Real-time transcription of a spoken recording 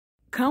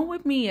Come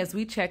with me as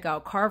we check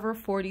out Carver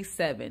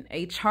 47,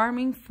 a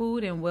charming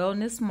food and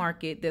wellness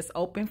market that's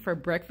open for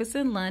breakfast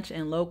and lunch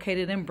and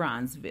located in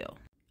Bronzeville.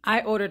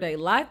 I ordered a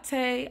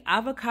latte,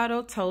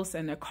 avocado toast,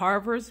 and a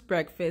Carver's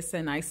breakfast,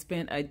 and I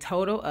spent a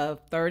total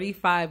of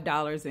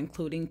 $35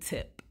 including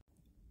tip.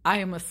 I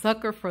am a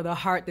sucker for the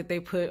heart that they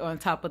put on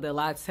top of the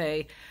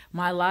latte.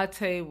 My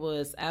latte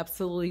was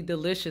absolutely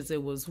delicious.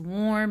 It was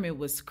warm, it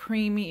was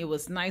creamy, it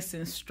was nice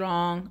and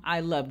strong. I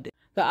loved it.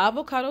 The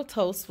avocado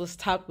toast was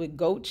topped with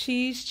goat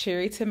cheese,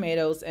 cherry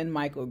tomatoes, and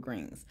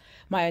microgreens.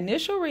 My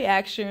initial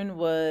reaction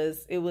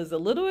was it was a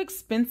little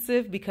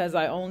expensive because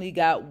I only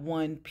got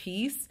one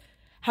piece.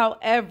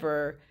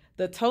 However,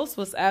 the toast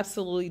was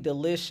absolutely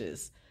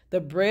delicious. The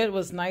bread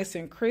was nice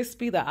and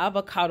crispy. The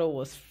avocado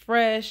was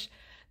fresh.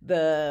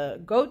 The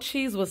goat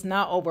cheese was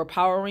not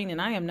overpowering, and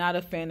I am not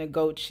a fan of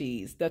goat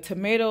cheese. The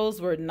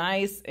tomatoes were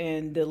nice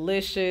and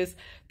delicious.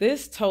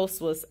 This toast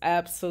was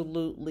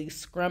absolutely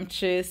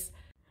scrumptious,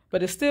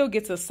 but it still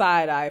gets a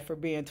side eye for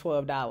being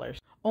 $12.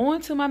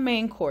 On to my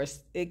main course.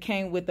 It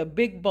came with a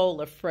big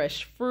bowl of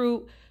fresh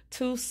fruit,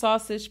 2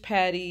 sausage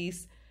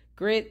patties,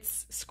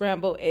 grits,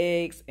 scrambled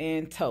eggs,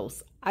 and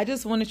toast. I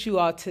just wanted you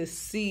all to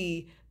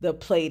see the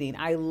plating.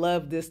 I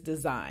love this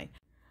design.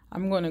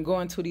 I'm going to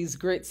go into these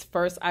grits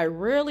first. I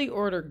rarely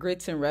order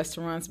grits in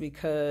restaurants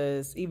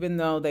because even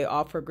though they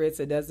offer grits,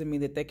 it doesn't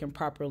mean that they can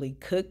properly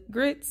cook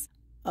grits.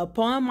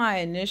 Upon my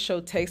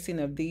initial tasting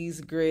of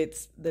these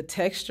grits, the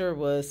texture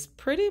was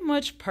pretty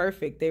much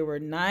perfect. They were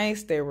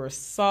nice, they were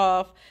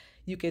soft.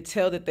 You could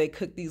tell that they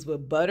cooked these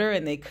with butter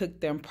and they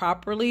cooked them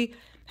properly.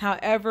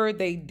 However,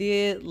 they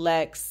did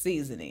lack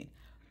seasoning.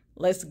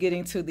 Let's get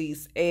into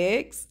these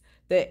eggs.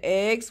 The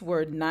eggs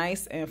were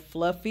nice and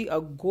fluffy, a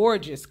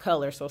gorgeous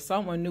color, so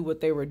someone knew what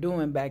they were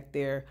doing back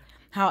there.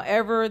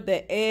 However,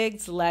 the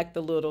eggs lacked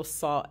a little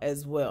salt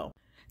as well.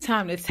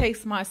 Time to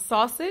taste my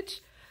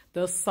sausage.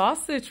 The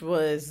sausage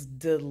was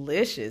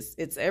delicious.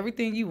 It's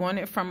everything you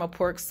wanted from a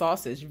pork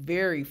sausage.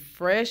 Very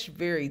fresh,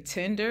 very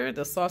tender.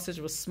 The sausage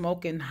was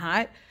smoking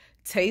hot,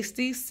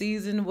 tasty,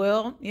 seasoned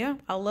well. Yeah,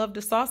 I love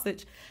the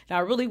sausage. Now,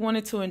 I really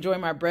wanted to enjoy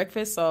my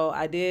breakfast, so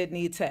I did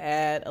need to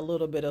add a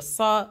little bit of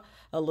salt,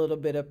 a little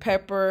bit of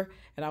pepper,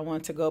 and I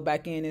wanted to go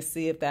back in and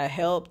see if that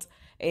helped,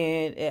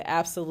 and it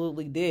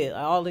absolutely did.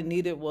 All it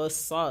needed was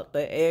salt.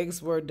 The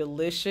eggs were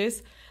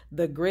delicious.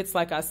 The grits,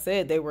 like I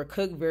said, they were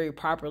cooked very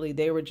properly.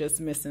 They were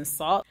just missing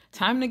salt.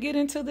 Time to get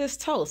into this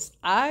toast.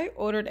 I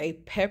ordered a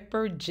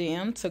pepper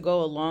jam to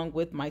go along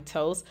with my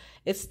toast.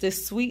 It's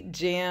this sweet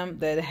jam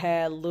that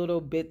had little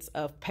bits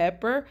of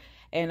pepper.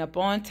 And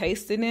upon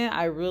tasting it,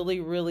 I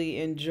really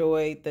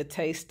enjoyed the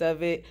taste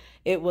of it.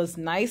 It was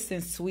nice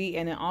and sweet,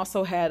 and it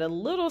also had a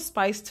little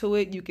spice to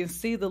it. You can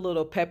see the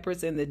little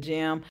peppers in the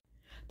jam.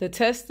 The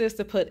test is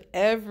to put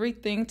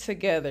everything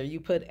together.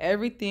 You put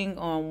everything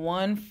on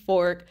one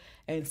fork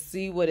and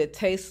see what it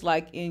tastes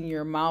like in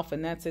your mouth,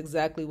 and that's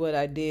exactly what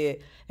I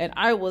did. And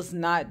I was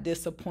not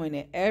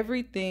disappointed.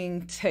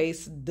 Everything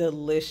tastes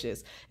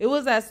delicious. It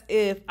was as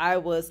if I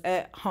was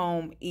at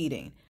home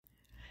eating,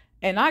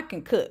 and I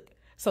can cook.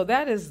 So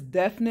that is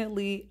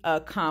definitely a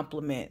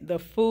compliment. The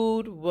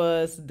food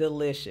was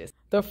delicious.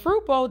 The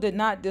fruit bowl did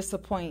not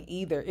disappoint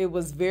either. It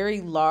was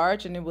very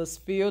large and it was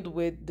filled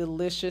with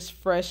delicious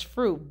fresh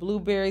fruit,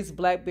 blueberries,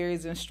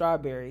 blackberries, and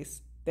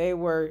strawberries. They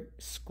were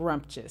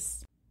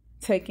scrumptious.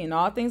 Taking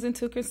all things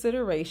into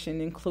consideration,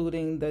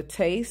 including the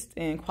taste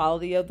and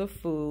quality of the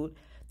food,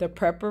 the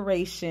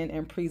preparation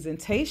and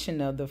presentation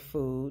of the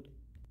food,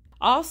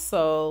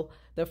 also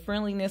the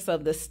friendliness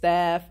of the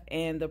staff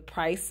and the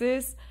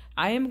prices,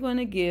 I am going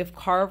to give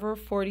Carver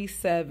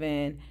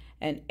 47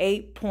 an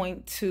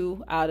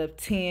 8.2 out of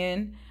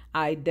 10.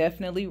 I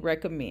definitely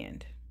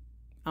recommend.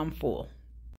 I'm full.